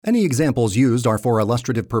Any examples used are for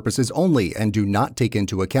illustrative purposes only and do not take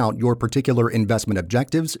into account your particular investment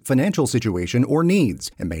objectives, financial situation, or needs,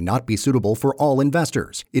 and may not be suitable for all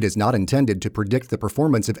investors. It is not intended to predict the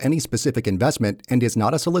performance of any specific investment and is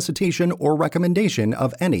not a solicitation or recommendation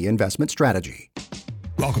of any investment strategy.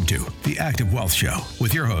 Welcome to The Active Wealth Show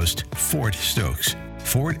with your host, Ford Stokes.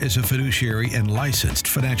 Ford is a fiduciary and licensed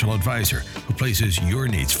financial advisor who places your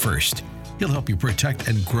needs first. He'll help you protect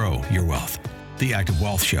and grow your wealth. The Active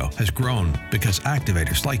Wealth Show has grown because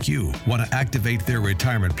activators like you want to activate their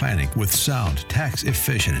retirement planning with sound,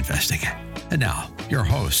 tax-efficient investing. And now, your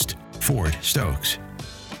host, Ford Stokes.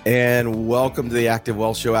 And welcome to the Active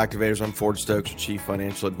Wealth Show, Activators. I'm Ford Stokes, your Chief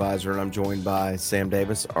Financial Advisor, and I'm joined by Sam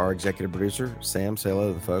Davis, our Executive Producer. Sam, say hello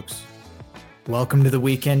to the folks. Welcome to the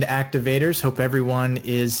weekend, Activators. Hope everyone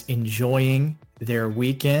is enjoying their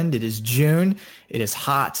weekend. It is June. It is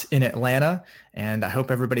hot in Atlanta, and I hope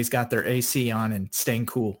everybody's got their AC on and staying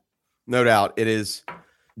cool. No doubt. It is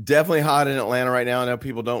definitely hot in Atlanta right now. I know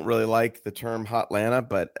people don't really like the term Hotlanta,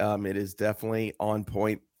 but it is definitely on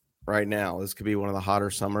point right now. This could be one of the hotter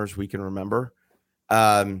summers we can remember.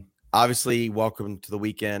 Obviously, welcome to the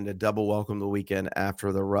weekend, a double welcome to the weekend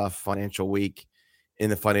after the rough financial week in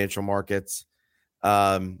the financial markets.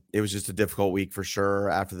 It was just a difficult week for sure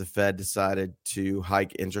after the Fed decided to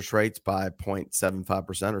hike interest rates by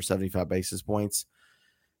 0.75% or 75 basis points.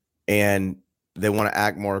 And they want to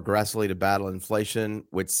act more aggressively to battle inflation,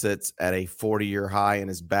 which sits at a 40-year high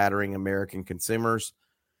and is battering American consumers.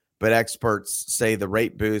 But experts say the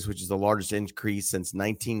rate boost, which is the largest increase since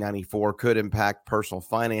 1994, could impact personal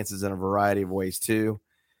finances in a variety of ways too.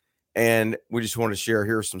 And we just want to share,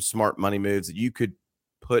 here are some smart money moves that you could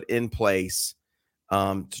put in place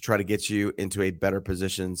to try to get you into a better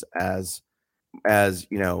positions as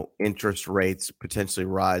you know, interest rates potentially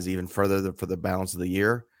rise even further for the balance of the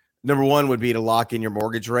year. Number one would be to lock in your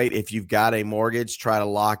mortgage rate. If you've got a mortgage, try to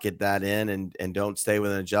lock that in and don't stay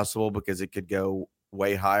with an adjustable because it could go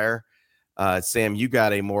way higher. Sam, you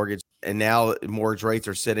got a mortgage, and now mortgage rates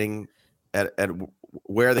are sitting at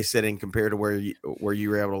where are they sitting compared to where you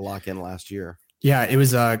were able to lock in last year? Yeah, it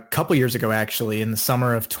was a couple years ago, actually, in the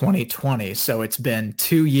summer of 2020. So it's been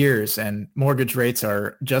 2 years and mortgage rates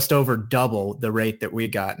are just over double the rate that we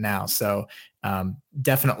got now. So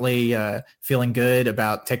definitely feeling good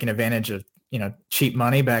about taking advantage of, cheap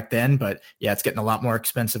money back then. But yeah, it's getting a lot more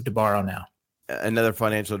expensive to borrow now. Another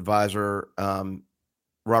financial advisor,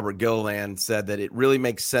 Robert Gilliland, said that it really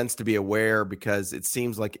makes sense to be aware because it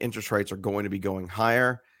seems like interest rates are going to be going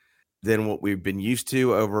higher than what we've been used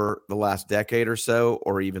to over the last decade or so,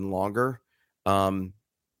 or even longer. And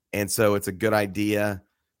so it's a good idea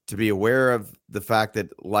to be aware of the fact that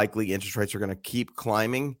likely interest rates are going to keep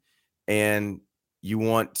climbing, and you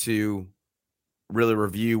want to really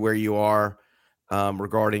review where you are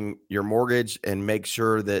regarding your mortgage and make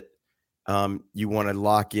sure that you want to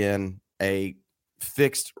lock in a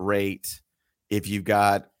fixed rate if you've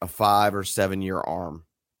got a 5 or 7 year ARM,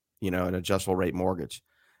 an adjustable rate mortgage.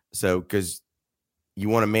 So, because you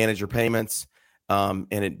want to manage your payments, and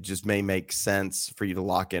it just may make sense for you to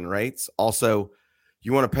lock in rates. Also,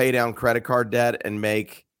 you want to pay down credit card debt and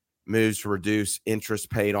make moves to reduce interest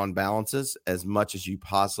paid on balances as much as you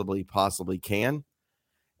possibly can.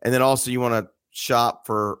 And then also you want to shop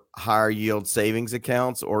for higher yield savings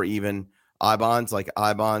accounts or even I-bonds. Like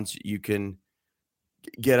I-bonds, you can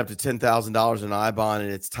get up to $10,000 in I-bond,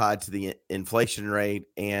 and it's tied to the inflation rate,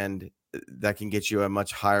 and that can get you a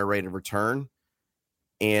much higher rate of return.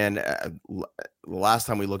 And the last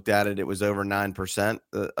time we looked at it, it was over 9%,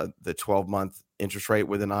 the 12-month interest rate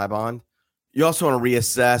with an I-bond. You also want to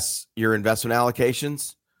reassess your investment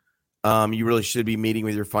allocations. You really should be meeting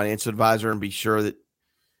with your financial advisor and be sure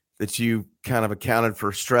that you kind of accounted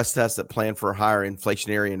for stress tests that plan for a higher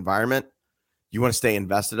inflationary environment. You want to stay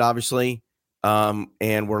invested, obviously,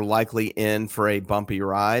 and we're likely in for a bumpy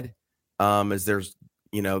ride as there's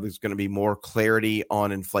going to be more clarity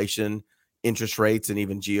on inflation, interest rates, and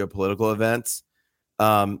even geopolitical events.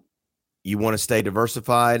 You want to stay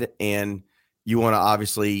diversified, and you want to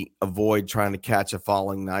obviously avoid trying to catch a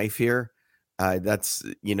falling knife here. That's,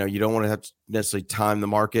 you don't want to have to necessarily time the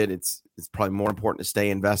market. It's probably more important to stay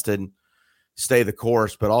invested, stay the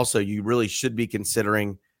course, but also you really should be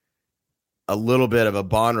considering a little bit of a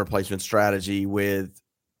bond replacement strategy with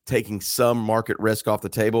taking some market risk off the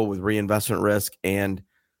table with reinvestment risk, and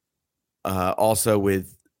also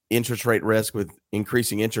with interest rate risk with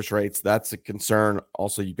increasing interest rates. That's a concern.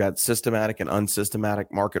 Also, you've got systematic and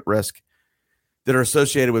unsystematic market risk that are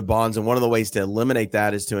associated with bonds. And one of the ways to eliminate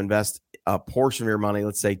that is to invest a portion of your money,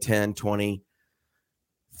 let's say 10, 20,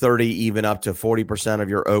 30, even up to 40% of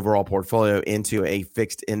your overall portfolio into a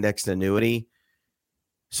fixed indexed annuity.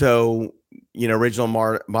 So, original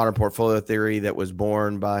modern portfolio theory that was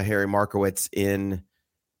born by Harry Markowitz in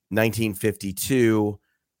 1952,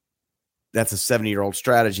 that's a 70-year-old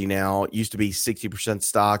strategy now. It used to be 60%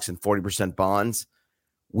 stocks and 40% bonds.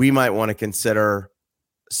 We might want to consider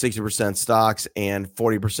 60% stocks and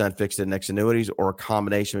 40% fixed index annuities, or a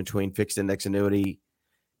combination between fixed index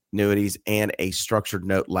annuities and a structured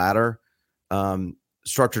note ladder.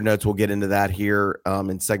 Structured notes, we'll get into that here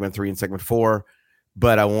in segment 3 and segment 4.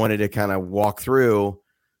 But I wanted to kind of walk through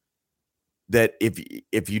that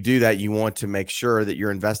if you do that, you want to make sure that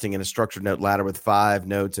you're investing in a structured note ladder with 5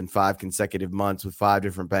 notes and 5 consecutive months with 5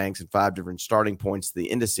 different banks and 5 different starting points to the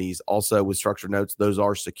indices. Also with structured notes, those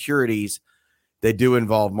are securities. They do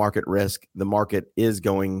involve market risk. The market is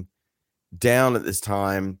going down at this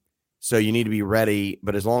time, so you need to be ready.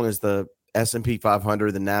 But as long as the S&P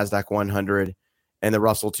 500, the NASDAQ 100, and the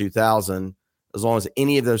Russell 2000, as long as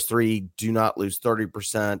any of those 3 do not lose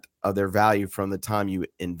 30% of their value from the time you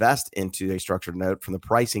invest into a structured note, from the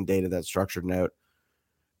pricing date of that structured note,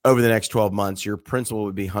 over the next 12 months, your principal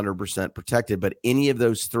would be 100% protected. But any of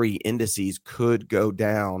those 3 indices could go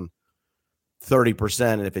down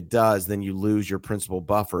 30%. And if it does, then you lose your principal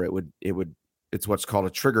buffer. It's what's called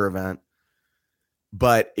a trigger event.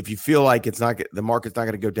 But if you feel like the market's not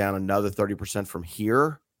going to go down another 30% from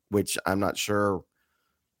here, which I'm not sure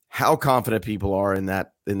how confident people are in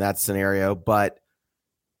that scenario, but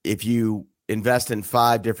if you invest in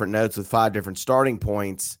 5 different notes with 5 different starting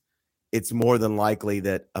points, it's more than likely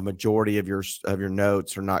that a majority of your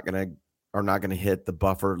notes are not going to hit the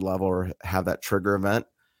buffer level or have that trigger event.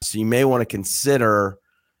 So you may want to consider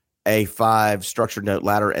a 5 structured note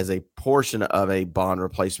ladder as a portion of a bond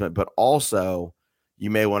replacement, but also you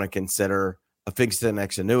may want to consider a fixed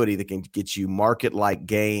index annuity that can get you market-like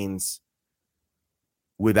gains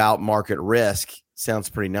without market risk. Sounds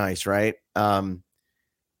pretty nice, right?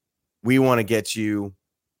 We want to get you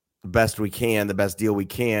the best we can, the best deal we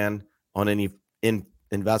can on any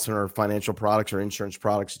investment or financial products or insurance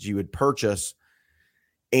products that you would purchase.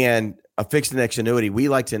 And a fixed index annuity, we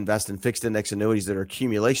like to invest in fixed index annuities that are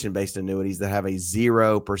accumulation-based annuities that have a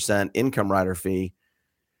 0% income rider fee.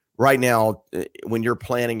 Right now, when you're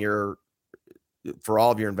planning for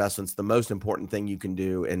all of your investments, the most important thing you can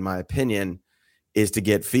do, in my opinion, is to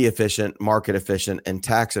get fee efficient, market efficient, and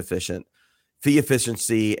tax efficient. Fee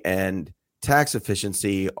efficiency and tax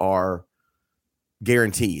efficiency are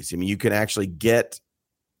guarantees. I mean, you can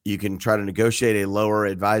try to negotiate a lower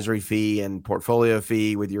advisory fee and portfolio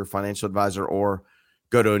fee with your financial advisor, or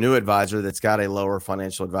go to a new advisor that's got a lower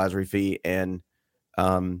financial advisory fee and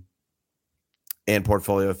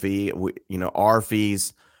portfolio fee. Our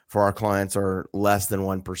fees for our clients are less than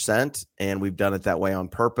 1%, and we've done it that way on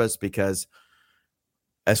purpose because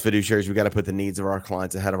as fiduciaries, we got to put the needs of our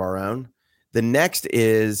clients ahead of our own. The next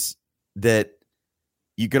is that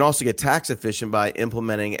you can also get tax efficient by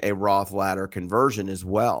implementing a Roth ladder conversion as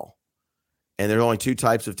well. And there's only 2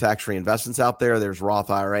 types of tax-free investments out there. There's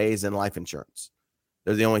Roth IRAs and life insurance.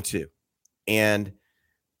 They're the only 2. And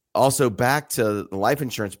also, back to the life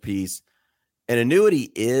insurance piece, an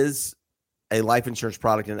annuity is a life insurance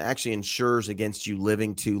product and actually insures against you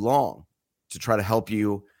living too long to try to help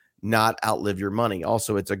you not outlive your money.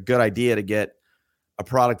 Also, it's a good idea to get a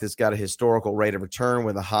product that's got a historical rate of return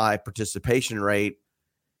with a high participation rate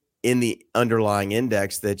in the underlying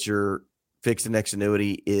index that your fixed index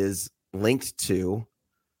annuity is linked to.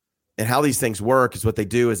 And how these things work is, what they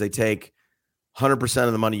do is they take 100%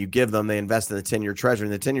 of the money you give them, they invest in the 10-year treasury.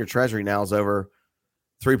 And the 10-year treasury now is over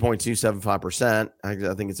 3.275%. I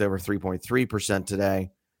think it's over 3.3%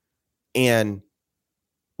 today. And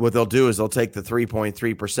what they'll do is they'll take the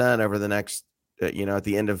 3.3% over the next, at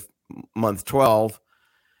the end of month 12,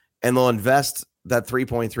 and they'll invest that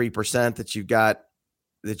 3.3%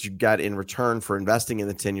 that you got in return for investing in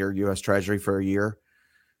the 10-year U.S. Treasury for a year.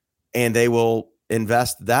 And they will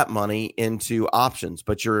invest that money into options,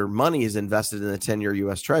 but your money is invested in the 10-year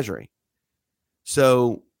U.S. Treasury.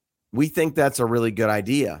 So we think that's a really good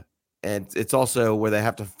idea. And it's also where they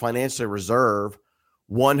have to financially reserve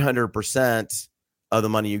 100% of the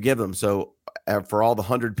money you give them. So for all the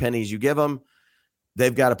 100 pennies you give them,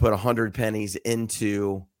 they've got to put 100 pennies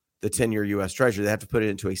into the 10-year U.S. Treasury. They have to put it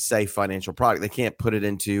into a safe financial product. They can't put it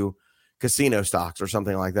into casino stocks or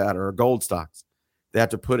something like that, or gold stocks. They have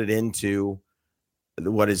to put it into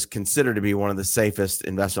what is considered to be one of the safest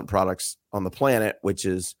investment products on the planet, which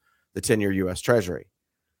is the 10-year U.S. Treasury.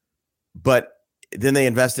 But then they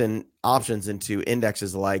invest in options into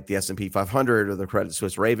indexes like the S&P 500 or the Credit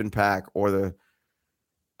Suisse Raven Pack or the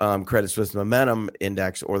Credit Suisse Momentum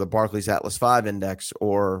Index or the Barclays Atlas 5 Index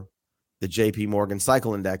or the JP Morgan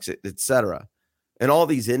Cycle Index, et cetera. And all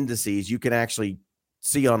these indices you can actually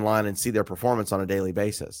see online and see their performance on a daily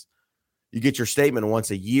basis. You get your statement once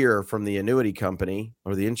a year from the annuity company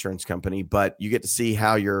or the insurance company, but you get to see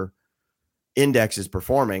how your index is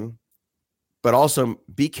performing. But also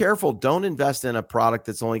be careful. Don't invest in a product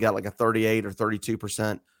that's only got like a 38 or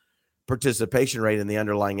 32% participation rate in the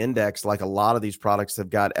underlying index. Like a lot of these products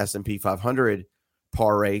have got S&P 500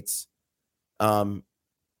 par rates.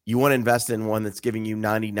 You want to invest in one that's giving you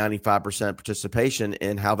 90, 95% participation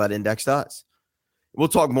in how that index does. We'll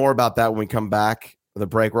talk more about that when we come back from the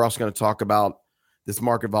break. We're also going to talk about this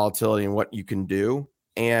market volatility and what you can do.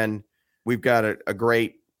 And we've got a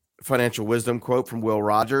great financial wisdom quote from Will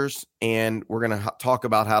Rogers, and we're going to talk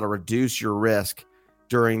about how to reduce your risk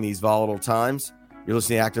during these volatile times. You're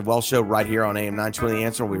listening to Active Wealth Show right here on AM 920 The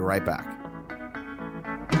Answer. We'll be right back.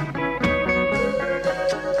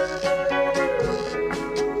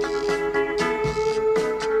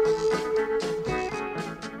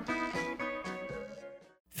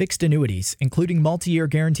 Fixed annuities, including multi-year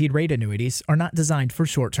guaranteed rate annuities, are not designed for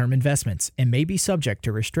short-term investments and may be subject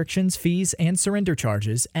to restrictions, fees, and surrender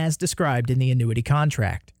charges as described in the annuity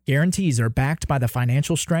contract. Guarantees are backed by the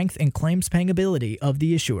financial strength and claims-paying ability of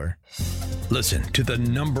the issuer. Listen to the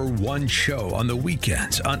 #1 show on the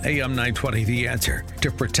weekends on AM 920 The Answer to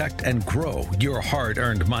protect and grow your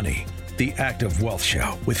hard-earned money. The Active Wealth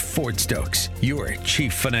Show with Ford Stokes, your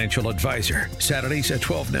chief financial advisor. Saturdays at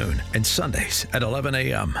 12 noon and Sundays at 11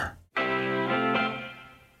 a.m.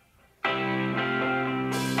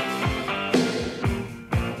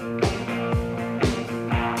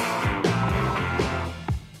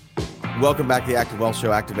 Welcome back to the Active Wealth Show,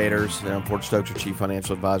 Activators. I'm Ford Stokes, your chief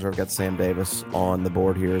financial advisor. I've got Sam Davis on the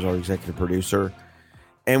board here as our executive producer.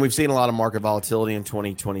 And we've seen a lot of market volatility in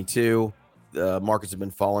 2022. The markets have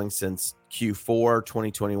been falling since Q4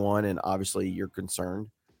 2021, and obviously you're concerned.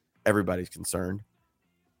 Everybody's concerned.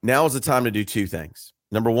 Now is the time to do two things.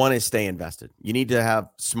 Number one is stay invested. You need to have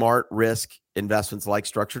smart risk investments like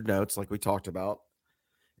structured notes, like we talked about.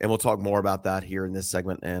 And we'll talk more about that here in this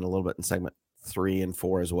segment and a little bit in segment 3 and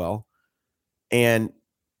 4 as well. And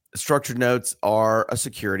structured notes are a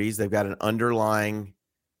securities. They've got an underlying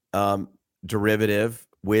derivative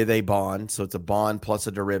with a bond. So it's a bond plus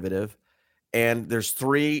a derivative. And there's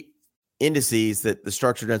 3 indices that the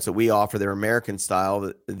structured notes that we offer, they're American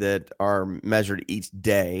style, that are measured each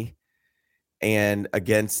day and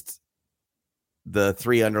against the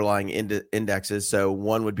 3 underlying indexes. So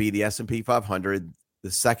one would be the S&P 500.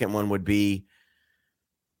 The second one would be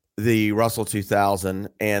the Russell 2000.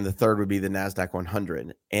 And the third would be the NASDAQ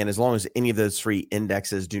 100. And as long as any of those 3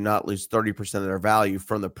 indexes do not lose 30% of their value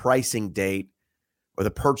from the pricing date or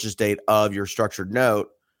the purchase date of your structured note,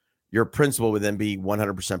 your principal would then be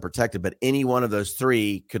 100% protected. But any one of those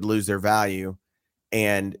 3 could lose their value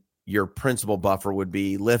and your principal buffer would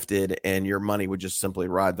be lifted and your money would just simply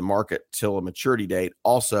ride the market till a maturity date.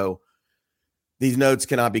 Also, these notes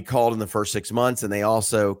cannot be called in the first 6 months, and they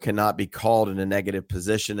also cannot be called in a negative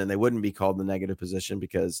position, and they wouldn't be called in the negative position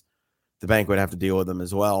because the bank would have to deal with them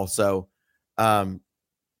as well. So, and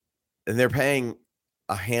they're paying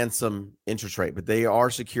a handsome interest rate, but they are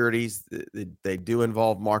securities. They do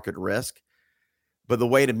involve market risk. But the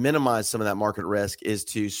way to minimize some of that market risk is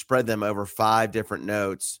to spread them over 5 different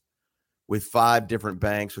notes with 5 different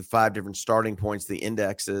banks, with 5 different starting points, the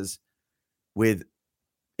indexes,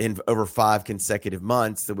 in over 5 consecutive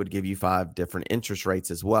months that would give you 5 different interest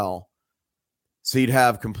rates as well. So you'd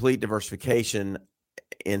have complete diversification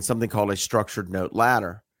in something called a structured note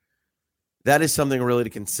ladder. That is something really to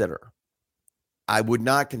consider. I would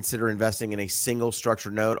not consider investing in a single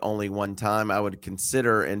structured note only one time. I would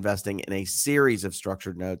consider investing in a series of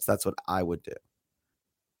structured notes. That's what I would do.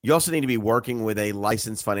 You also need to be working with a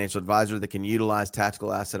licensed financial advisor that can utilize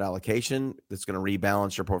tactical asset allocation that's going to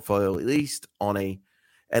rebalance your portfolio at least on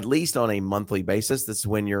a monthly basis. This is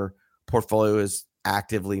when your portfolio is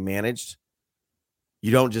actively managed.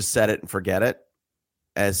 You don't just set it and forget it.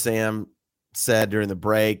 As Sam said during the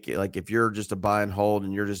break, like if you're just a buy and hold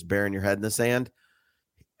and you're just burying your head in the sand.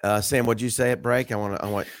 Sam, what'd you say at break? I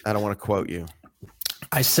don't want to quote you.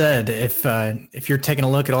 I said, if you're taking a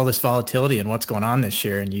look at all this volatility and what's going on this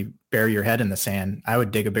year and you bury your head in the sand, I would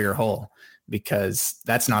dig a bigger hole because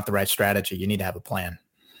that's not the right strategy. You need to have a plan.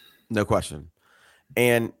 No question.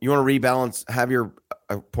 And you want to rebalance, have your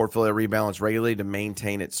portfolio rebalance regularly to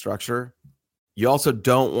maintain its structure. You also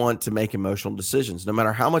don't want to make emotional decisions. No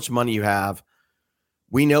matter how much money you have,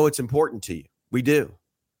 we know it's important to you. We do.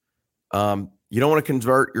 You don't want to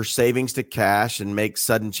convert your savings to cash and make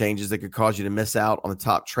sudden changes that could cause you to miss out on the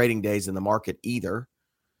top trading days in the market either.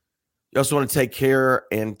 You also want to take care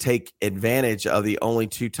and take advantage of the only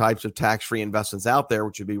two types of tax-free investments out there,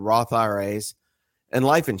 which would be Roth IRAs and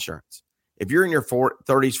life insurance. If you're in your 30s,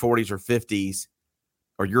 40s, or 50s,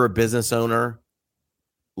 or you're a business owner,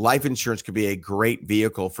 life insurance could be a great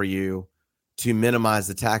vehicle for you to minimize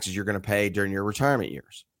the taxes you're going to pay during your retirement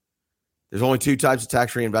years. There's only two types of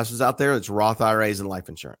tax-free investments out there. It's Roth IRAs and life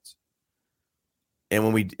insurance. And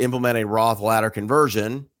when we implement a Roth ladder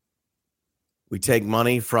conversion, we take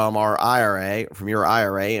money from our IRA, from your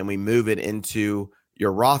IRA, and we move it into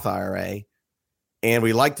your Roth IRA. And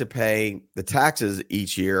we like to pay the taxes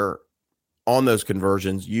each year on those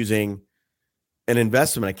conversions using an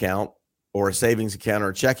investment account or a savings account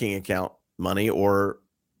or a checking account money or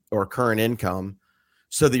current income,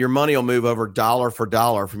 so that your money will move over dollar for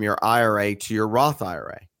dollar from your IRA to your Roth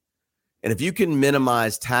IRA. And if you can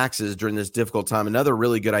minimize taxes during this difficult time, another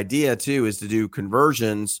really good idea too is to do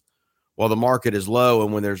conversions while the market is low,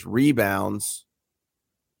 and when there's rebounds,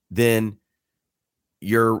 then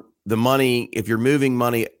the money, if you're moving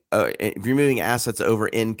money, if you're moving assets over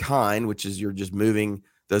in kind, which is you're just moving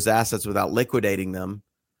those assets without liquidating them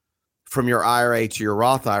from your IRA to your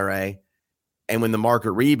Roth IRA, and when the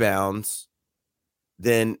market rebounds,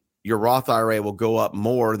 then your Roth IRA will go up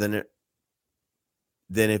more than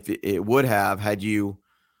if it would have had you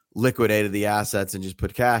liquidated the assets and just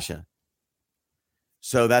put cash in.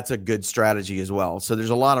 So that's a good strategy as well. So there's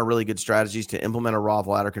a lot of really good strategies to implement a Roth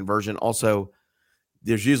ladder conversion. Also,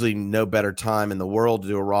 there's usually no better time in the world to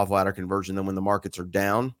do a Roth ladder conversion than when the markets are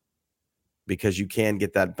down, because you can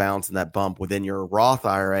get that bounce and that bump within your Roth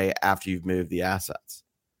IRA after you've moved the assets.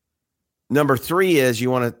 Number 3 is you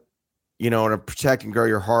want to protect and grow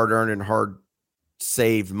your hard-earned and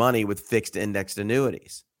hard-saved money with fixed indexed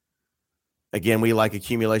annuities. Again, we like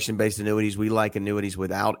accumulation-based annuities. We like annuities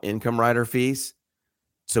without income rider fees,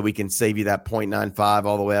 so we can save you that 0.95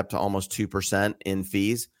 all the way up to almost 2% in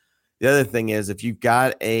fees. The other thing is, if you've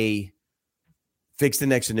got a fixed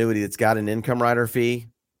index annuity that's got an income rider fee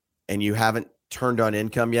and you haven't turned on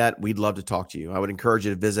income yet, we'd love to talk to you. I would encourage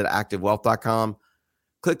you to visit activewealth.com.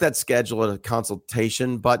 Click that schedule a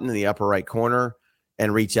consultation button in the upper right corner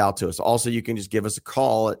and reach out to us. Also, you can just give us a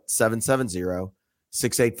call at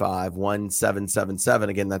 770-685-1777.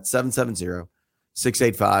 Again, that's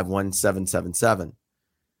 770-685-1777.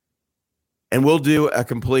 And we'll do a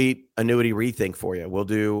complete annuity rethink for you. We'll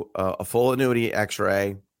do a full annuity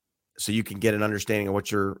x-ray so you can get an understanding of what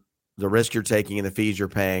the risk you're taking and the fees you're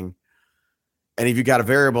paying. And if you've got a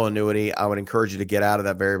variable annuity, I would encourage you to get out of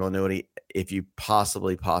that variable annuity if you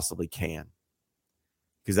possibly can,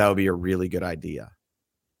 because that would be a really good idea.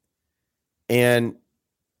 And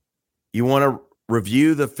you want to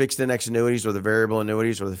review the fixed index annuities or the variable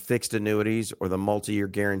annuities or the fixed annuities or the multi-year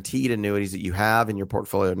guaranteed annuities that you have in your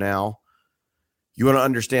portfolio now. You want to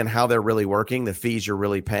understand how they're really working, the fees you're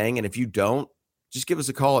really paying. And if you don't, just give us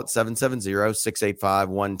a call at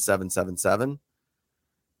 770-685-1777.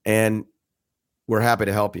 And we're happy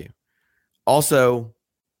to help you. Also,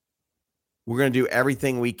 we're going to do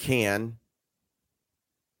everything we can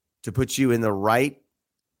to put you in the right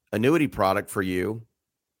annuity product for you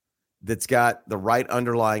that's got the right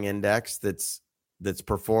underlying index that's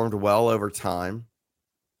performed well over time.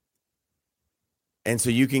 And so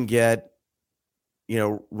you can get,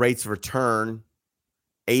 rates of return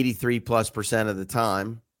 83+% of the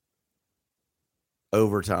time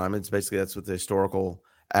over time. It's basically, that's what the historical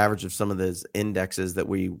average of some of those indexes that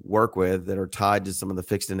we work with that are tied to some of the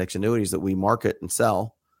fixed index annuities that we market and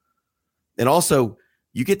sell. And also,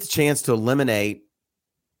 you get the chance to eliminate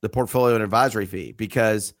the portfolio and advisory fee,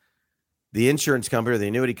 because the insurance company or the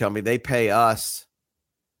annuity company, they pay us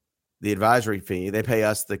the advisory fee. They pay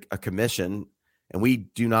us a commission, and we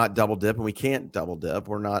do not double dip, and we can't double dip.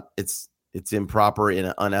 We're not, it's improper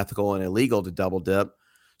and unethical and illegal to double dip.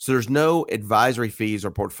 So there's no advisory fees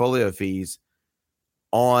or portfolio fees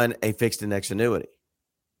on a fixed index annuity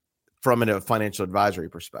from a financial advisory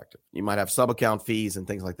perspective. You might have sub-account fees and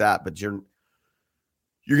things like that, but you're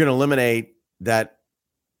going to eliminate that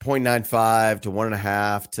 0.95 to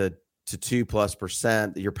 1.5 to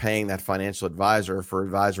 2+% that you're paying that financial advisor for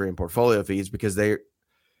advisory and portfolio fees, because they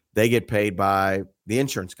get paid by the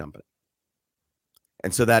insurance company.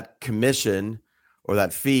 And so that commission or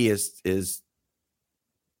that fee is the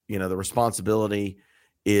responsibility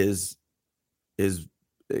is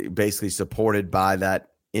basically supported by that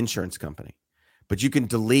insurance company. But you can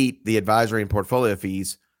delete the advisory and portfolio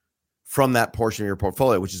fees from that portion of your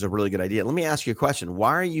portfolio, which is a really good idea. Let me ask you a question.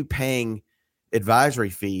 Why are you paying advisory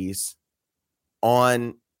fees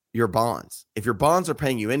on your bonds. If your bonds are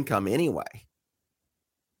paying you income anyway,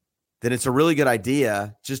 then it's a really good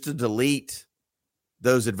idea just to delete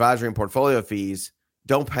those advisory and portfolio fees,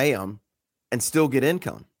 don't pay them, and still get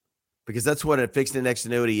income, because that's what a fixed index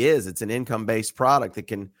annuity is. It's an income-based product that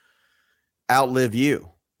can outlive you.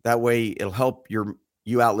 That way it'll help you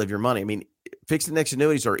outlive your money. I mean, fixed index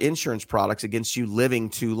annuities are insurance products against you living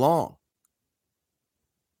too long,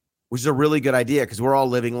 which is a really good idea because we're all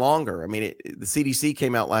living longer. I mean, the CDC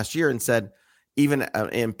came out last year and said, even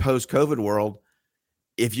in post-COVID world,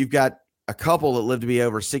 if you've got a couple that live to be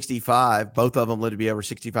over 65, both of them live to be over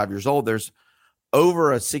 65 years old, there's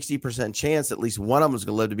over a 60% chance at least one of them is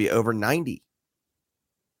going to live to be over 90.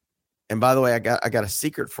 And by the way, I got a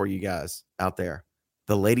secret for you guys out there.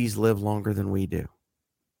 The ladies live longer than we do.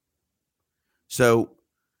 So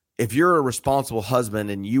if you're a responsible husband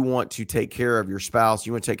and you want to take care of your spouse,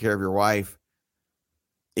 you want to take care of your wife,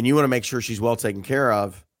 and you want to make sure she's well taken care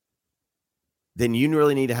of, then you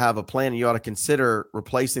really need to have a plan. And you ought to consider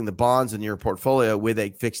replacing the bonds in your portfolio with a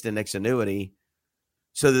fixed index annuity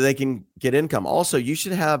so that they can get income. Also, you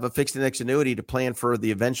should have a fixed index annuity to plan for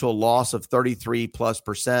the eventual loss of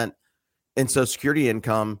 33+% in Social Security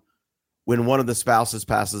income when one of the spouses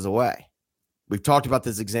passes away. We've talked about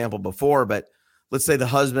this example before, but let's say the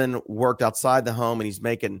husband worked outside the home and he's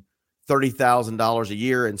making $30,000 a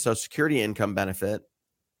year in Social Security income benefit.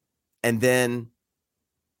 And then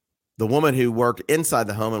the woman who worked inside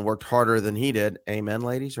the home and worked harder than he did, amen,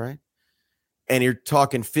 ladies, right? And you're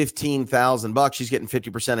talking $15,000, she's getting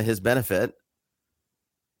 50% of his benefit.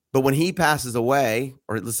 But when he passes away,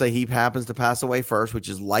 or let's say he happens to pass away first, which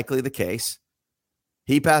is likely the case,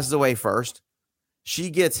 he passes away first, she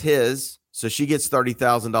gets his, so she gets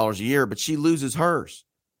 $30,000 a year, but she loses hers.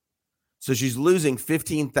 So she's losing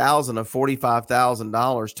 $15,000 of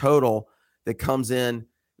 $45,000 total that comes in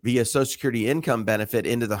via Social Security income benefit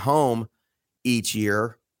into the home each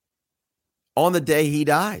year on the day he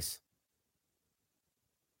dies.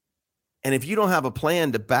 And if you don't have a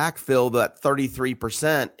plan to backfill that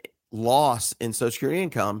 33% loss in Social Security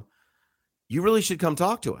income, you really should come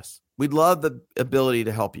talk to us. We'd love the ability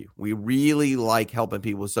to help you. We really like helping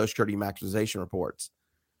people with Social Security maximization reports.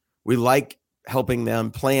 We like helping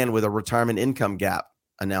them plan with a retirement income gap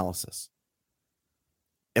analysis.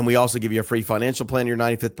 And we also give you a free financial plan on your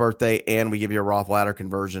 95th birthday, and we give you a Roth ladder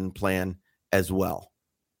conversion plan as well.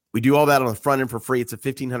 We do all that on the front end for free. It's a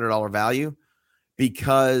 $1,500 value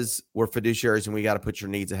because we're fiduciaries and we got to put your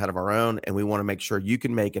needs ahead of our own. And we want to make sure you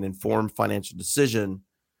can make an informed financial decision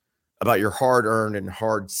about your hard-earned and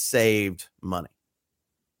hard-saved money.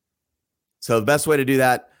 So the best way to do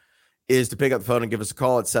that is to pick up the phone and give us a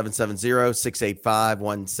call at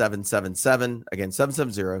 770-685-1777. Again,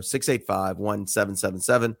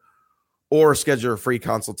 770-685-1777. Or schedule a free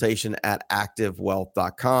consultation at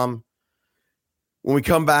activewealth.com. When we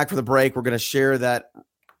come back from the break, we're going to share that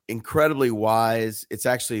incredibly wise, it's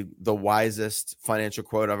actually the wisest financial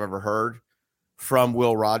quote I've ever heard from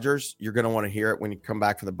Will Rogers. You're going to want to hear it when you come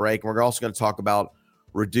back from the break. And we're also going to talk about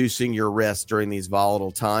reducing your risk during these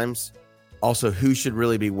volatile times. Also, who should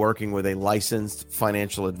really be working with a licensed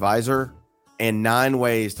financial advisor, and 9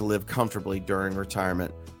 ways to live comfortably during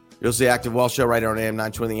retirement. You'll see Active Wealth Show right here on AM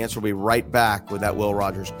 920. The Answer will be right back with that Will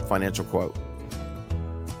Rogers financial quote.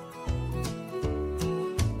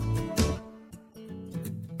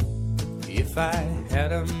 If I had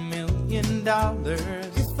 $1 million,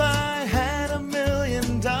 if I had $1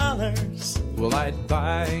 million, well, I'd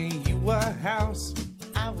buy you a house.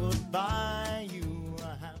 I would buy you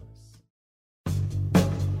a house.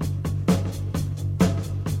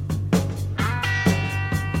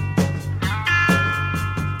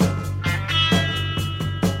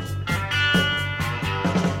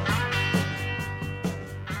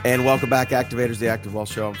 And welcome back, Activators, the Active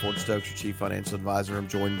Wealth Show. I'm Ford Stokes, your Chief Financial Advisor. I'm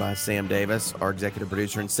joined by Sam Davis, our Executive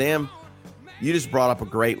Producer. And Sam, you just brought up a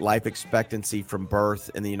great life expectancy from birth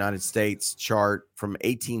in the United States chart from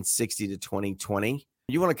 1860 to 2020.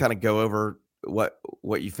 You want to kind of go over what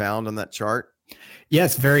you found on that chart?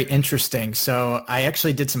 Yes, very interesting. So I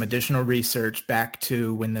actually did some additional research back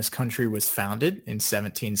to when this country was founded in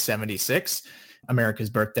 1776. America's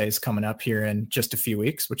birthday is coming up here in just a few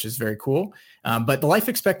weeks, which is very cool. But the life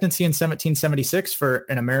expectancy in 1776 for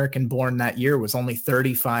an American born that year was only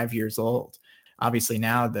 35 years old. Obviously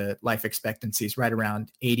now the life expectancy is right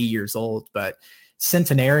around 80 years old, but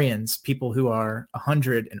centenarians, people who are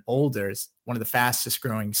 100 and older, is one of the fastest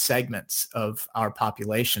growing segments of our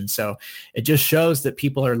population. So it just shows that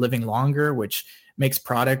people are living longer, which makes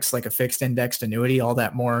products like a fixed indexed annuity all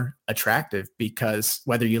that more attractive, because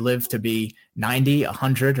whether you live to be 90,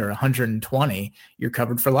 100, or 120, you're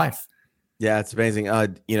covered for life. Yeah, it's amazing.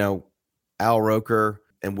 Al Roker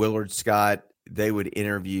and Willard Scott, they would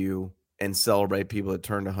interview and celebrate people that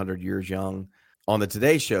turned 100 years young on the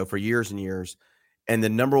Today Show for years and years. And the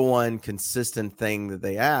number one consistent thing that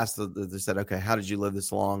they asked, they said, okay, how did you live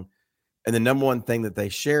this long? And the number one thing that they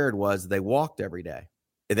shared was they walked every day,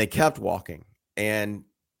 and they kept walking. And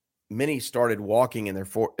many started walking in their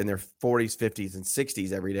 40s, 50s, and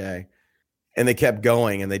 60s every day. And they kept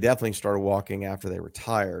going, and they definitely started walking after they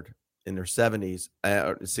retired in their 70s,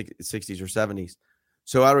 60s or 70s.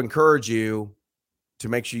 So I would encourage you to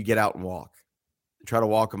make sure you get out and walk. Try to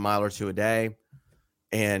walk a mile or two a day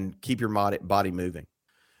and keep your body moving.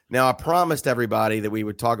 Now, I promised everybody that we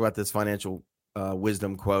would talk about this financial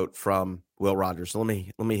wisdom quote from Will Rogers. So let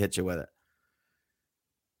me hit you with it.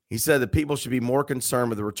 He said that people should be more concerned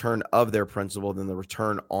with the return of their principal than the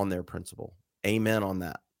return on their principal. Amen on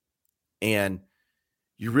that. And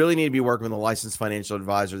you really need to be working with a licensed financial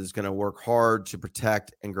advisor that's going to work hard to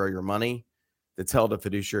protect and grow your money, that's held to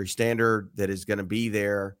fiduciary standard, that is going to be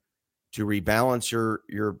there to rebalance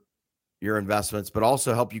your investments, but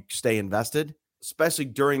also help you stay invested, especially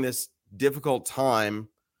during this difficult time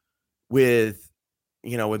with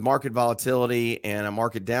market volatility and a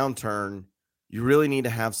market downturn. You really need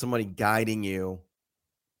to have somebody guiding you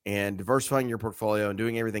and diversifying your portfolio and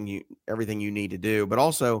doing everything you need to do, but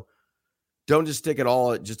also don't just stick it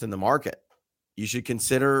all just in the market. You should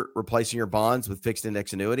consider replacing your bonds with fixed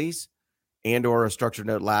index annuities and or a structured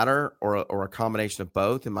note ladder or a combination of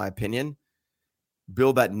both, in my opinion.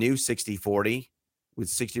 Build that new 60-40 with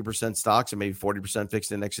 60% stocks and maybe 40%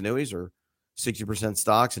 fixed index annuities, or 60%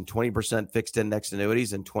 stocks and 20% fixed index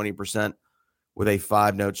annuities and 20% with a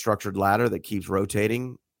 5-note structured ladder that keeps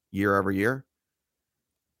rotating year over year.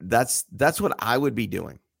 That's what I would be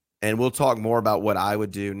doing. And we'll talk more about what I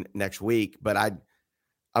would do next week. But I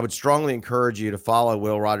would strongly encourage you to follow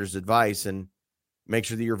Will Rogers' advice and make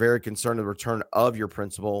sure that you're very concerned with the return of your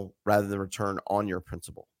principal rather than return on your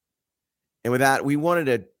principal. And with that, we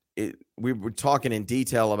were talking in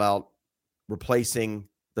detail about replacing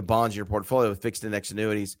the bonds in your portfolio with fixed index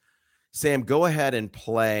annuities. Sam, go ahead and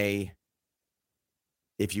play,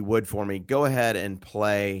 if you would for me, go ahead and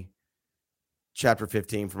play chapter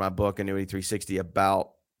 15 from my book, Annuity 360,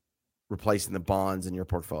 about replacing the bonds in your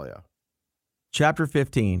portfolio. Chapter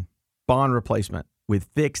 15, Bond Replacement with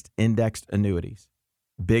Fixed Indexed Annuities.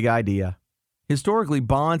 Big idea. Historically,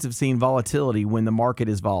 bonds have seen volatility when the market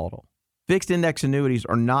is volatile. Fixed index annuities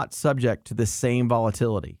are not subject to the same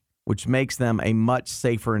volatility, which makes them a much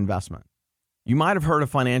safer investment. You might have heard a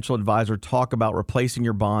financial advisor talk about replacing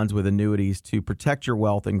your bonds with annuities to protect your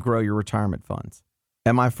wealth and grow your retirement funds.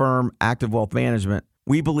 At my firm, Active Wealth Management,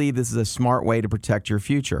 we believe this is a smart way to protect your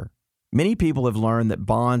future. Many people have learned that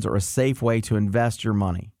bonds are a safe way to invest your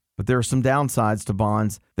money, but there are some downsides to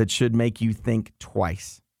bonds that should make you think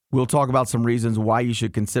twice. We'll talk about some reasons why you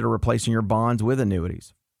should consider replacing your bonds with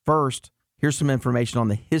annuities. First, here's some information on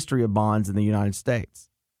the history of bonds in the United States.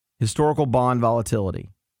 Historical bond volatility.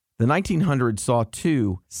 The 1900s saw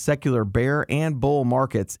two secular bear and bull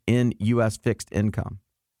markets in U.S. fixed income.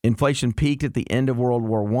 Inflation peaked at the end of World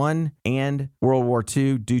War I and World War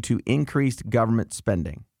II due to increased government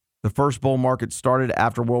spending. The first bull market started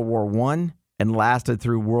after World War I and lasted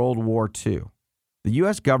through World War II. The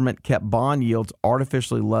U.S. government kept bond yields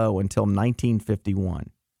artificially low until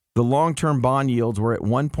 1951. The long-term bond yields were at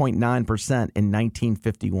 1.9% in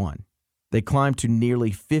 1951. They climbed to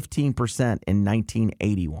nearly 15% in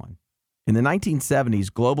 1981. In the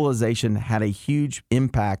 1970s, globalization had a huge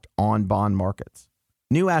impact on bond markets.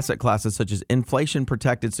 New asset classes such as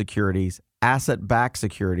inflation-protected securities, asset-backed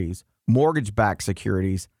securities, mortgage-backed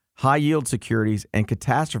securities, high-yield securities, and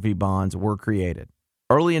catastrophe bonds were created.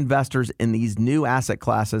 Early investors in these new asset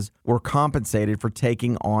classes were compensated for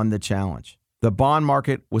taking on the challenge. The bond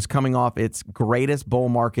market was coming off its greatest bull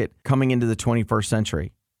market coming into the 21st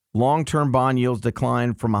century. Long-term bond yields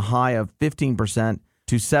declined from a high of 15%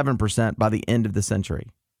 to 7% by the end of the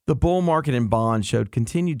century. The bull market in bonds showed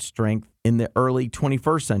continued strength in the early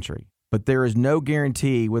 21st century, but there is no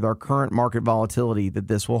guarantee with our current market volatility that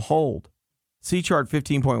this will hold. See Chart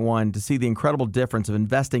 15.1 to see the incredible difference of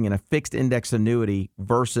investing in a fixed index annuity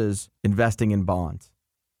versus investing in bonds.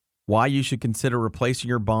 Why you should consider replacing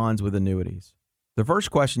your bonds with annuities. The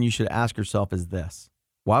first question you should ask yourself is this: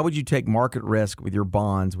 why would you take market risk with your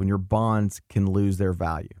bonds when your bonds can lose their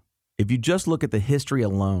value? If you just look at the history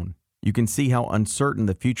alone, you can see how uncertain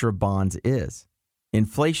the future of bonds is.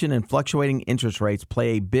 Inflation and fluctuating interest rates play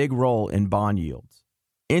a big role in bond yields.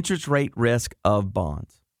 Interest rate risk of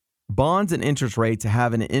bonds. Bonds and interest rates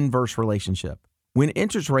have an inverse relationship. When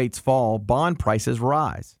interest rates fall, bond prices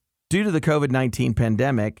rise. Due to the COVID-19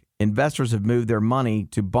 pandemic, investors have moved their money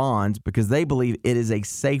to bonds because they believe it is a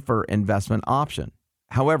safer investment option.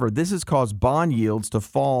 However, this has caused bond yields to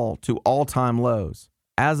fall to all-time lows.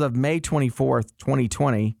 As of May 24th,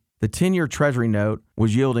 2020, the 10-year Treasury note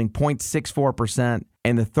was yielding 0.64%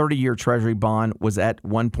 and the 30-year Treasury bond was at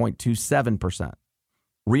 1.27%.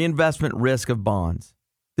 Reinvestment risk of bonds.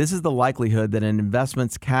 This is the likelihood that an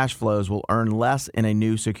investment's cash flows will earn less in a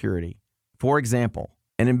new security. For example,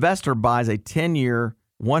 an investor buys a 10-year,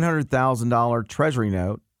 $100,000 Treasury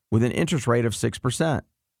note with an interest rate of 6%.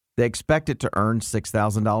 They expect it to earn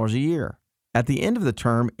 $6,000 a year. At the end of the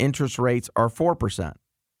term, interest rates are 4%.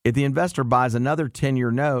 If the investor buys another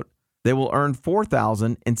 10-year note, they will earn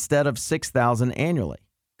 $4,000 instead of $6,000 annually.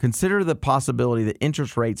 Consider the possibility that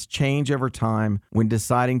interest rates change over time when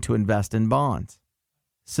deciding to invest in bonds.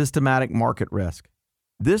 Systematic market risk.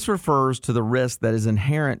 This refers to the risk that is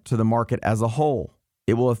inherent to the market as a whole.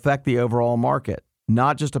 It will affect the overall market,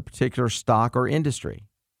 not just a particular stock or industry.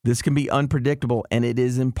 This can be unpredictable and it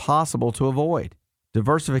is impossible to avoid.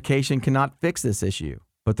 Diversification cannot fix this issue,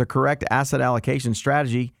 but the correct asset allocation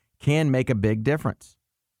strategy can make a big difference.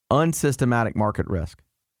 Unsystematic market risk.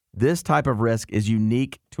 This type of risk is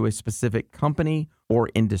unique to a specific company or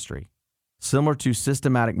industry. Similar to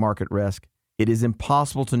systematic market risk, it is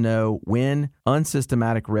impossible to know when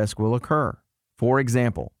unsystematic risk will occur. For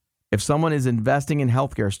example, if someone is investing in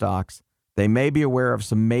healthcare stocks, they may be aware of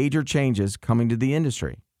some major changes coming to the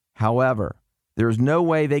industry. However, there is no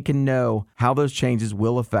way they can know how those changes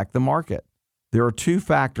will affect the market. There are two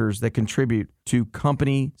factors that contribute to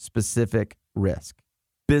company-specific risk.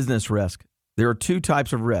 Business risk. There are two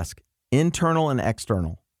types of risk, internal and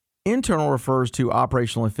external. Internal refers to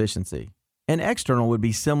operational efficiency, and external would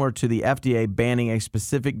be similar to the FDA banning a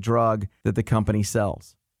specific drug that the company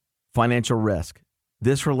sells. Financial risk.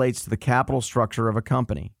 This relates to the capital structure of a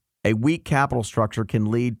company. A weak capital structure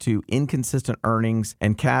can lead to inconsistent earnings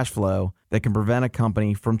and cash flow that can prevent a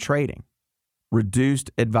company from trading.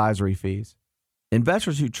 Reduced advisory fees.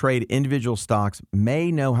 Investors who trade individual stocks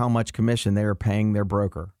may know how much commission they are paying their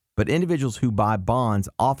broker, but individuals who buy bonds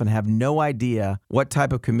often have no idea what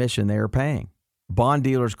type of commission they are paying. Bond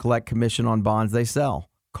dealers collect commission on bonds they sell,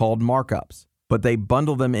 called markups, but they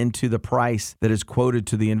bundle them into the price that is quoted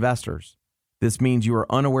to the investors. This means you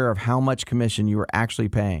are unaware of how much commission you are actually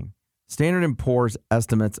paying. Standard & Poor's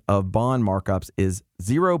estimates of bond markups is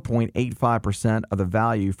 0.85% of the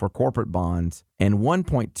value for corporate bonds and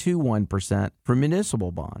 1.21% for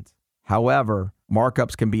municipal bonds. However,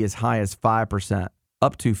 markups can be as high as 5%,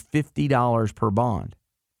 up to $50 per bond.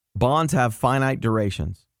 Bonds have finite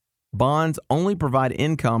durations. Bonds only provide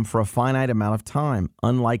income for a finite amount of time,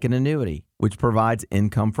 unlike an annuity, which provides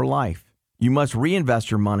income for life. You must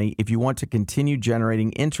reinvest your money if you want to continue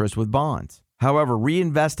generating interest with bonds. However,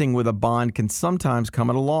 reinvesting with a bond can sometimes come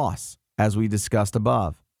at a loss, as we discussed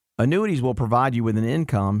above. Annuities will provide you with an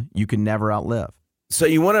income you can never outlive. So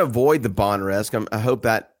you want to avoid the bond risk. I hope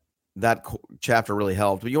that chapter really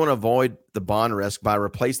helped. But you want to avoid the bond risk by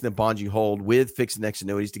replacing the bonds you hold with fixed index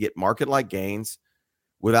annuities to get market-like gains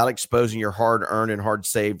without exposing your hard-earned and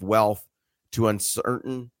hard-saved wealth to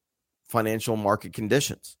uncertain financial market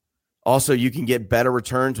conditions. Also, you can get better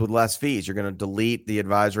returns with less fees. You're going to delete the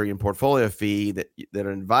advisory and portfolio fee that an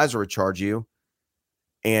advisor would charge you,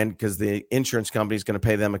 and because the insurance company is going to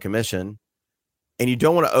pay them a commission. And you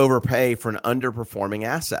don't want to overpay for an underperforming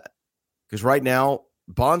asset, because right now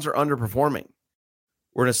bonds are underperforming.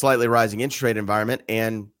 We're in a slightly rising interest rate environment,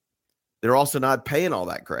 and they're also not paying all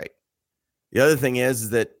that great. The other thing is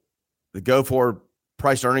that the go-forward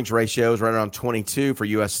price earnings ratio is right around 22 for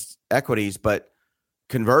U.S. equities, but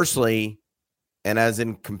conversely, and as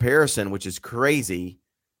in comparison, which is crazy,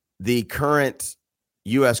 the current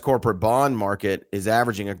U.S. corporate bond market is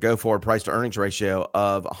averaging a go-forward price-to-earnings ratio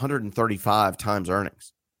of 135 times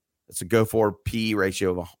earnings. It's a go-forward P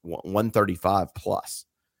ratio of 135 plus.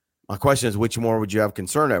 My question is, which more would you have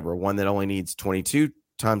concern over? One that only needs 22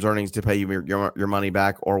 times earnings to pay you your money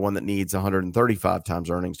back, or one that needs 135 times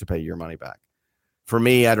earnings to pay your money back? For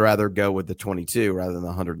me, I'd rather go with the 22 rather than the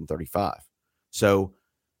 135. So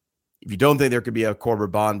if you don't think there could be a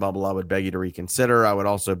corporate bond bubble, I would beg you to reconsider. I would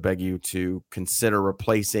also beg you to consider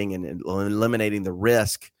replacing and eliminating the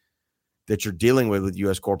risk that you're dealing with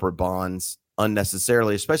U.S. corporate bonds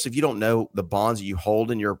unnecessarily, especially if you don't know the bonds that you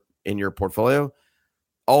hold in your portfolio.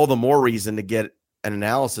 All the more reason to get an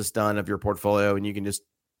analysis done of your portfolio, and you can just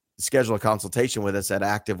schedule a consultation with us at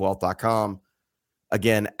activewealth.com.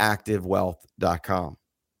 Again, activewealth.com.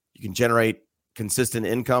 You can generate consistent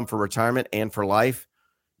income for retirement and for life.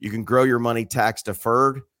 You can grow your money tax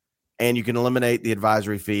deferred, and you can eliminate the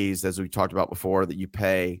advisory fees, as we talked about before, that you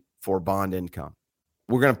pay for bond income.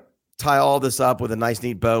 We're going to tie all this up with a nice,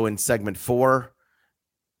 neat bow in segment 4.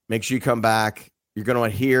 Make sure you come back. You're going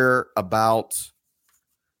to hear about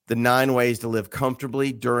the 9 ways to live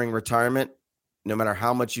comfortably during retirement, no matter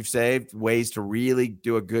how much you've saved, ways to really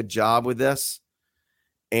do a good job with this.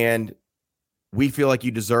 And we feel like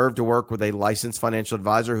you deserve to work with a licensed financial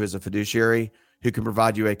advisor who is a fiduciary, who can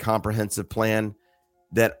provide you a comprehensive plan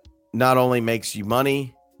that not only makes you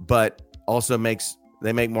money, but also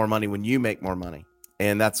they make more money when you make more money.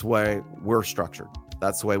 And that's why we're structured.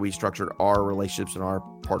 That's the way we structured our relationships and our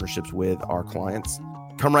partnerships with our clients.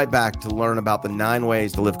 Come right back to learn about the 9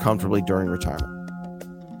 ways to live comfortably during retirement.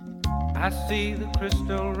 I see the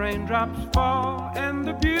crystal raindrops fall, and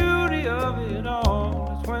the beauty of it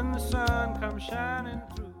all is when the sun comes shining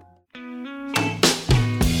through.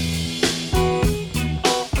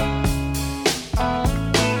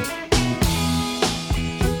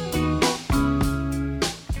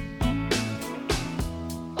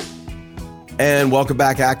 And welcome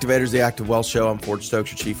back, Activators, the Active Wealth Show. I'm Ford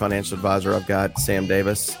Stokes, your Chief Financial Advisor. I've got Sam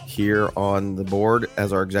Davis here on the board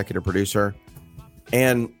as our executive producer.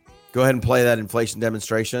 And go ahead and play that inflation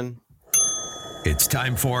demonstration. It's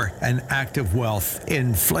time for an Active Wealth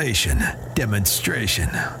inflation demonstration.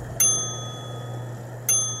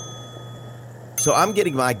 So I'm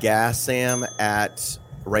getting my gas, Sam, at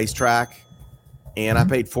Racetrack, and I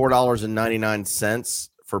paid $4.99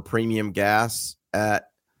 for premium gas at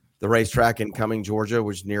the Racetrack in Cumming, Georgia,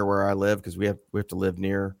 which is near where I live, because we have to live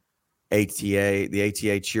near the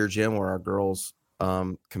ATA cheer gym where our girls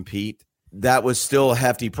compete. That was still a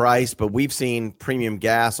hefty price, but we've seen premium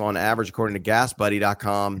gas on average, according to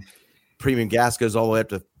GasBuddy.com. Premium gas goes all the way up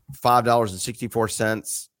to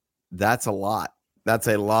 $5.64. That's a lot. That's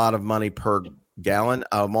a lot of money per gallon.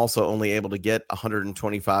 I'm also only able to get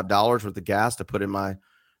 $125 worth of gas to put in my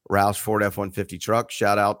Roush Ford F-150 truck.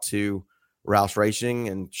 Shout out to Roush Racing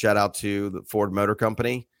and shout out to the Ford Motor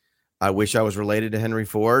Company. I wish I was related to Henry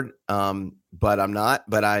Ford, but I'm not.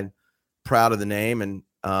 But I'm proud of the name, and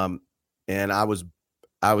I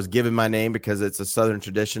was given my name because it's a Southern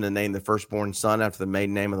tradition to name the firstborn son after the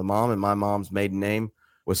maiden name of the mom, and my mom's maiden name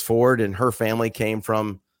was Ford, and her family came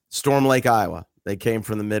from Storm Lake, Iowa. They came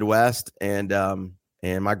from the Midwest, and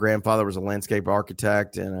my grandfather was a landscape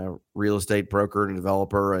architect and a real estate broker and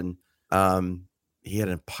developer, and he had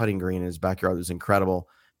a putting green in his backyard that was incredible.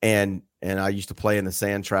 And I used to play in the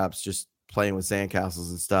sand traps, just playing with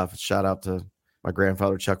sandcastles and stuff. Shout out to my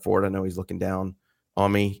grandfather, Chuck Ford. I know he's looking down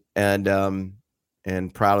on me, and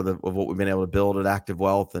proud of what we've been able to build at Active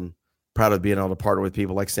Wealth, and proud of being able to partner with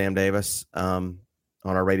people like Sam Davis on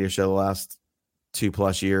our radio show the last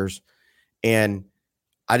 2+ years. And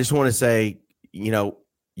I just want to say,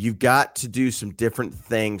 you've got to do some different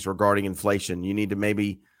things regarding inflation. You need to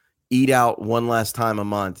maybe eat out one less time a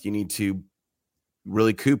month. You need to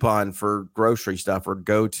really coupon for grocery stuff, or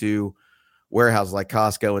go to warehouses like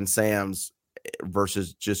Costco and Sam's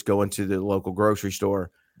versus just going to the local grocery store.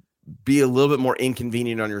 Be a little bit more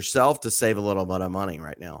inconvenient on yourself to save a little bit of money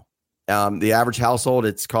right now. The average household,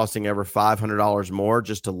 it's costing over $500 more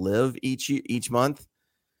just to live each month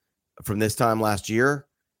from this time last year.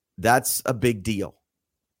 That's a big deal.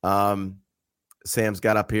 Sam's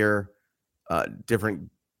got up here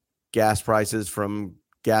different gas prices from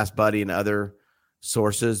Gas Buddy and other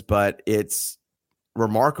sources, but it's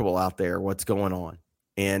remarkable out there what's going on.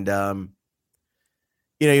 And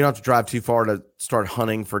you don't have to drive too far to start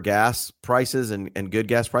hunting for gas prices and good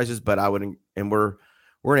gas prices, but I would, and we're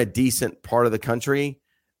in a decent part of the country.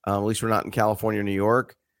 At least we're not in California or New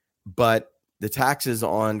York, but the taxes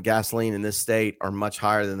on gasoline in this state are much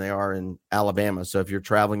higher than they are in Alabama. So if you're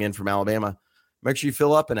traveling in from Alabama, make sure you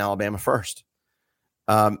fill up in Alabama first.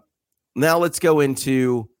 Now let's go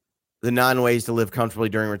into the 9 ways to live comfortably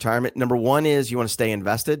during retirement. Number 1 is you want to stay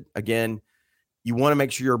invested. Again, you want to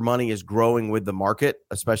make sure your money is growing with the market,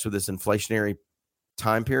 especially this inflationary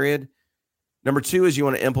time period. Number 2 is you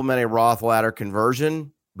want to implement a Roth ladder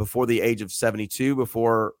conversion before the age of 72,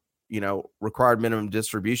 before, required minimum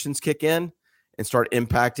distributions kick in and start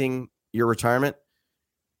impacting your retirement.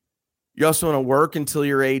 You also want to work until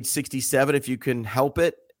you're age 67 if you can help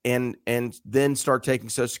it, and then start taking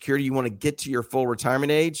Social Security. You want to get to your full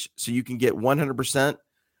retirement age so you can get 100%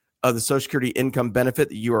 of the Social Security income benefit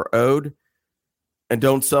that you are owed, and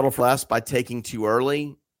don't settle for less by taking too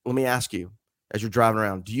early. Let me ask you, as you're driving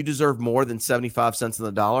around, do you deserve more than 75 cents on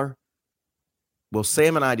the dollar? Well,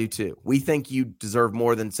 Sam and I do too. We think you deserve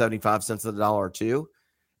more than 75 cents on the dollar too.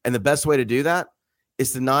 And the best way to do that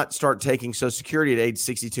is to not start taking Social Security at age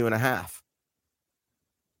 62 and a half.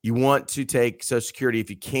 You want to take Social Security if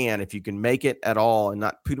you can make it at all, and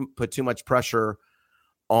not put too much pressure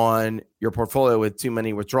on your portfolio with too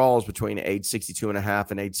many withdrawals between age 62 and a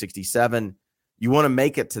half and age 67, you want to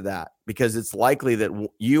make it to that because it's likely that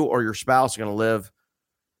you or your spouse are going to live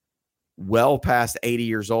well past 80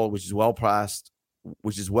 years old, which is well past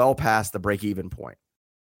the break-even point.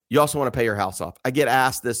 You also want to pay your house off. I get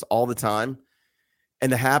asked this all the time,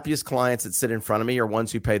 and the happiest clients that sit in front of me are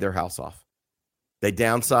ones who pay their house off. They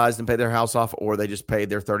downsized and paid their house off, or they just paid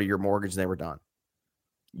their 30-year mortgage and they were done.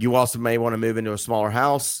 You also may want to move into a smaller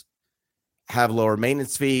house, have lower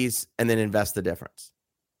maintenance fees, and then invest the difference.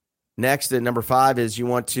 Next, at number 5 is you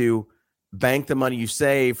want to bank the money you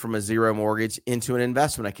save from a zero mortgage into an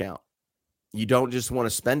investment account. You don't just want to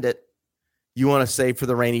spend it. You want to save for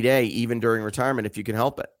the rainy day, even during retirement, if you can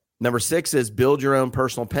help it. Number 6 is build your own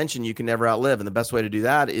personal pension you can never outlive. And the best way to do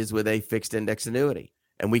that is with a fixed index annuity.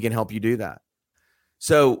 And we can help you do that.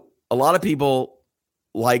 So a lot of people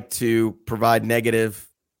like to provide negative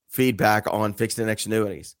feedback on fixed index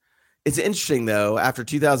annuities. It's interesting, though, after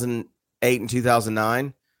 2008 and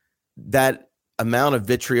 2009, that amount of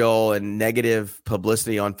vitriol and negative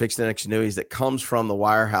publicity on fixed index annuities that comes from the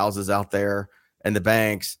wirehouses out there and the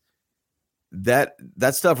banks, that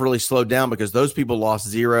stuff really slowed down because those people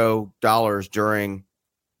lost $0 during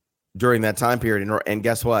that time period. And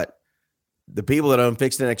guess what? The people that own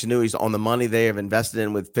fixed index annuities on the money they have invested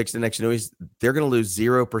in with fixed index annuities, they're going to lose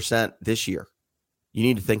 0% this year. You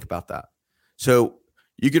need to think about that. So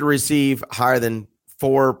you could receive higher than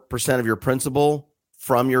 4% of your principal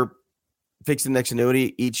from your fixed index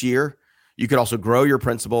annuity each year. You could also grow your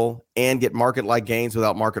principal and get market-like gains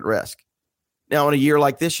without market risk. Now, in a year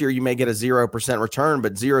like this year, you may get a 0% return,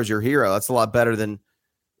 but zero is your hero. That's a lot better than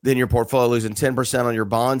your portfolio losing 10% on your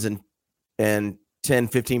bonds and 10,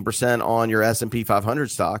 15% on your S&P 500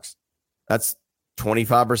 stocks. That's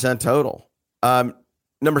 25% total.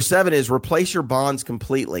 Number 7 is replace your bonds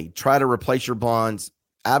completely. Try to replace your bonds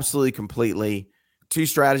absolutely completely. 2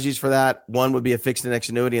 strategies for that. One would be a fixed index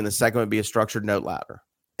annuity, and the second would be a structured note ladder.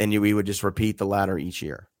 And we would just repeat the ladder each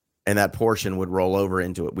year, and that portion would roll over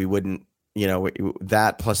into it. We wouldn't,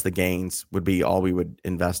 that plus the gains would be all we would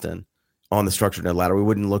invest in on the structured note ladder. We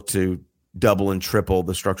wouldn't look to double and triple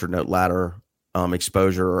the structured note ladder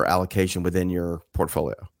exposure or allocation within your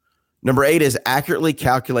portfolio. Number 8 is accurately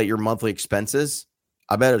calculate your monthly expenses.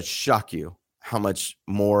 I bet it'd shock you how much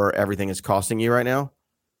more everything is costing you right now,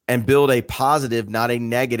 and build a positive, not a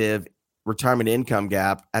negative retirement income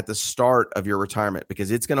gap at the start of your retirement,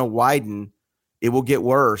 because it's going to widen. It will get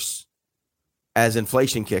worse as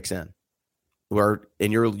inflation kicks in,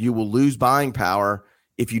 you will lose buying power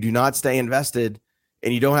if you do not stay invested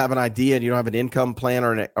and you don't have an idea and you don't have an income plan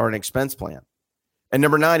or an expense plan. And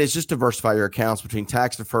number 9 is just diversify your accounts between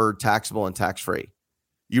tax deferred, taxable, and tax free.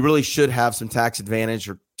 You really should have some tax advantage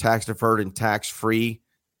or tax deferred and tax free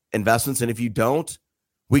investments. And if you don't,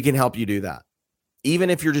 we can help you do that. Even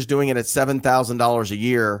if you're just doing it at $7,000 a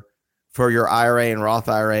year for your IRA and Roth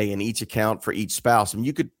IRA in each account for each spouse, and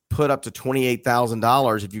you could put up to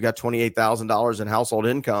 $28,000 if you got $28,000 in household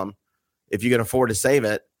income, if you can afford to save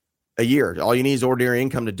it a year. All you need is ordinary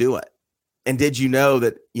income to do it. And did you know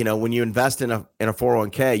that, when you invest in a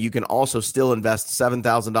 401k, you can also still invest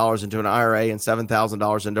 $7,000 into an IRA and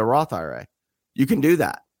 $7,000 into a Roth IRA? You can do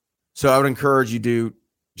that. So I would encourage you to do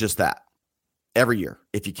just that every year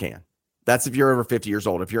if you can. That's if you're over 50 years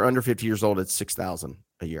old. If you're under 50 years old, it's $6,000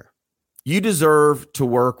 a year. You deserve to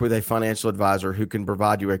work with a financial advisor who can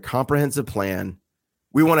provide you a comprehensive plan.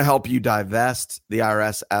 We want to help you divest the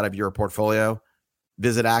IRS out of your portfolio.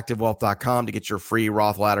 Visit activewealth.com to get your free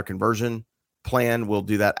Roth ladder conversion plan. We'll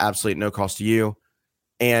do that absolutely at no cost to you.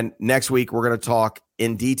 And next week, we're going to talk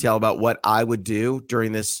in detail about what I would do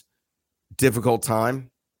during this difficult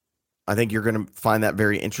time. I think you're going to find that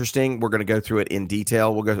very interesting. We're going to go through it in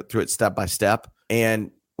detail. We'll go through it step by step.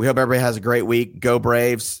 And we hope everybody has a great week. Go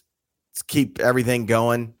Braves. Let's keep everything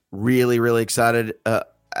going. Really, really excited.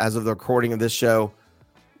 As of the recording of this show,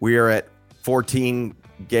 we are at 14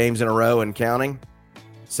 games in a row and counting.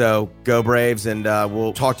 So go Braves, and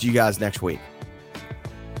we'll talk to you guys next week.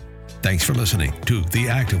 Thanks for listening to The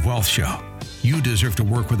Active Wealth Show. You deserve to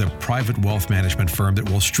work with a private wealth management firm that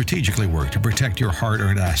will strategically work to protect your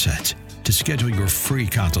hard-earned assets. To schedule your free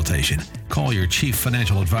consultation, call your Chief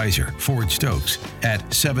Financial Advisor, Ford Stokes, at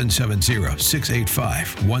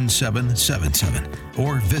 770-685-1777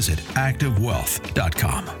 or visit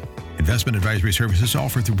activewealth.com. Investment advisory services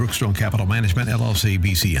offered through Brookstone Capital Management, LLC,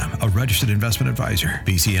 BCM, a registered investment advisor.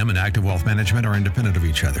 BCM and Active Wealth Management are independent of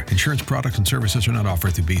each other. Insurance products and services are not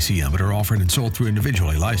offered through BCM, but are offered and sold through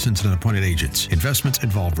individually licensed and appointed agents. Investments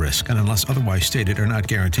involve risk, and unless otherwise stated, are not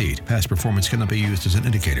guaranteed. Past performance cannot be used as an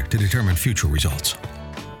indicator to determine future results.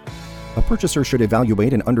 A purchaser should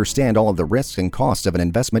evaluate and understand all of the risks and costs of an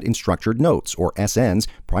investment in structured notes, or SNs,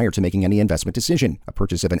 prior to making any investment decision. A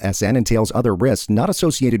purchase of an SN entails other risks not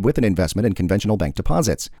associated with an investment in conventional bank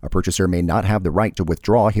deposits. A purchaser may not have the right to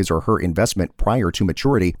withdraw his or her investment prior to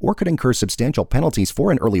maturity, or could incur substantial penalties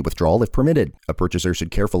for an early withdrawal if permitted. A purchaser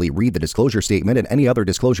should carefully read the disclosure statement and any other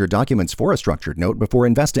disclosure documents for a structured note before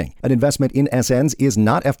investing. An investment in SNs is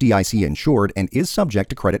not FDIC insured and is subject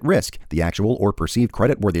to credit risk. The actual or perceived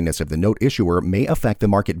creditworthiness of the note issuer may affect the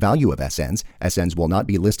market value of SNs. SNs will not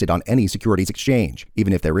be listed on any securities exchange.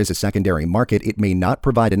 Even if there is a secondary market, it may not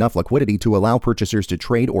provide enough liquidity to allow purchasers to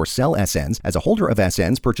trade or sell SNs. As a holder of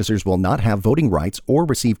SNs, purchasers will not have voting rights or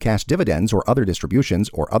receive cash dividends or other distributions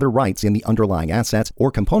or other rights in the underlying assets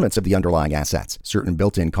or components of the underlying assets. Certain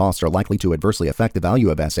built-in costs are likely to adversely affect the value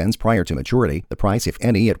of SNs prior to maturity. The price, if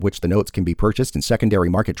any, at which the notes can be purchased in secondary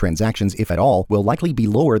market transactions, if at all, will likely be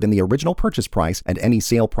lower than the original purchase price, and any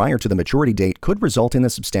sale prior to the maturity date could result in a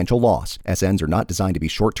substantial loss. SNs are not designed to be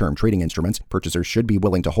short-term trading instruments. Purchasers should be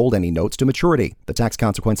willing to hold any notes to maturity. The tax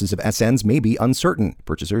consequences of SNs may be uncertain.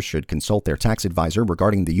 Purchasers should consult their tax advisor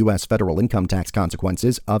regarding the U.S. federal income tax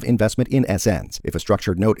consequences of investment in SNs. If a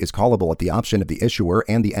structured note is callable at the option of the issuer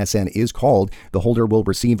and the SN is called, the holder will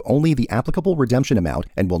receive only the applicable redemption amount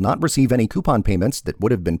and will not receive any coupon payments that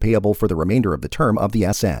would have been payable for the remainder of the term of the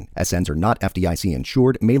SN. SNs are not FDIC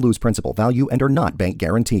insured, may lose principal value, and are not bank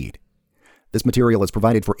guaranteed. This material is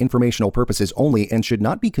provided for informational purposes only and should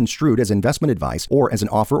not be construed as investment advice or as an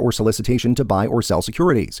offer or solicitation to buy or sell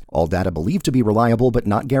securities. All data believed to be reliable but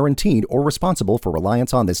not guaranteed or responsible for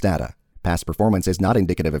reliance on this data. Past performance is not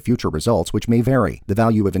indicative of future results, which may vary. The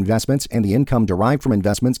value of investments and the income derived from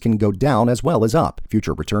investments can go down as well as up.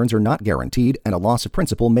 Future returns are not guaranteed, and a loss of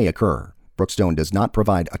principal may occur. Brookstone does not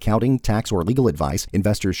provide accounting, tax, or legal advice.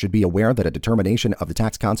 Investors should be aware that a determination of the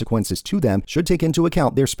tax consequences to them should take into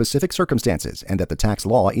account their specific circumstances, and that the tax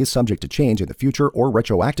law is subject to change in the future or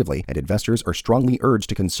retroactively, and investors are strongly urged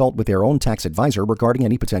to consult with their own tax advisor regarding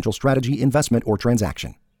any potential strategy, investment, or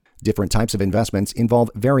transaction. Different types of investments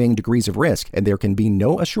involve varying degrees of risk, and there can be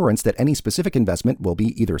no assurance that any specific investment will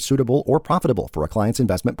be either suitable or profitable for a client's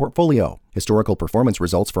investment portfolio. Historical performance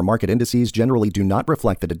results for market indices generally do not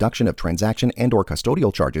reflect the deduction of transaction and or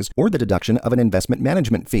custodial charges or the deduction of an investment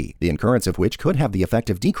management fee, the incurrence of which could have the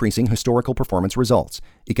effect of decreasing historical performance results.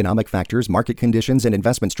 Economic factors, market conditions, and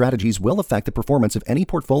investment strategies will affect the performance of any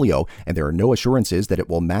portfolio, and there are no assurances that it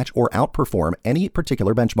will match or outperform any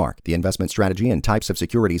particular benchmark. The investment strategy and types of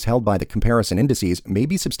securities held by the comparison indices may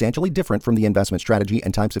be substantially different from the investment strategy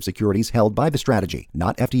and types of securities held by the strategy.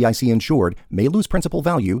 Not FDIC insured, may lose principal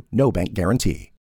value, no bank guarantee.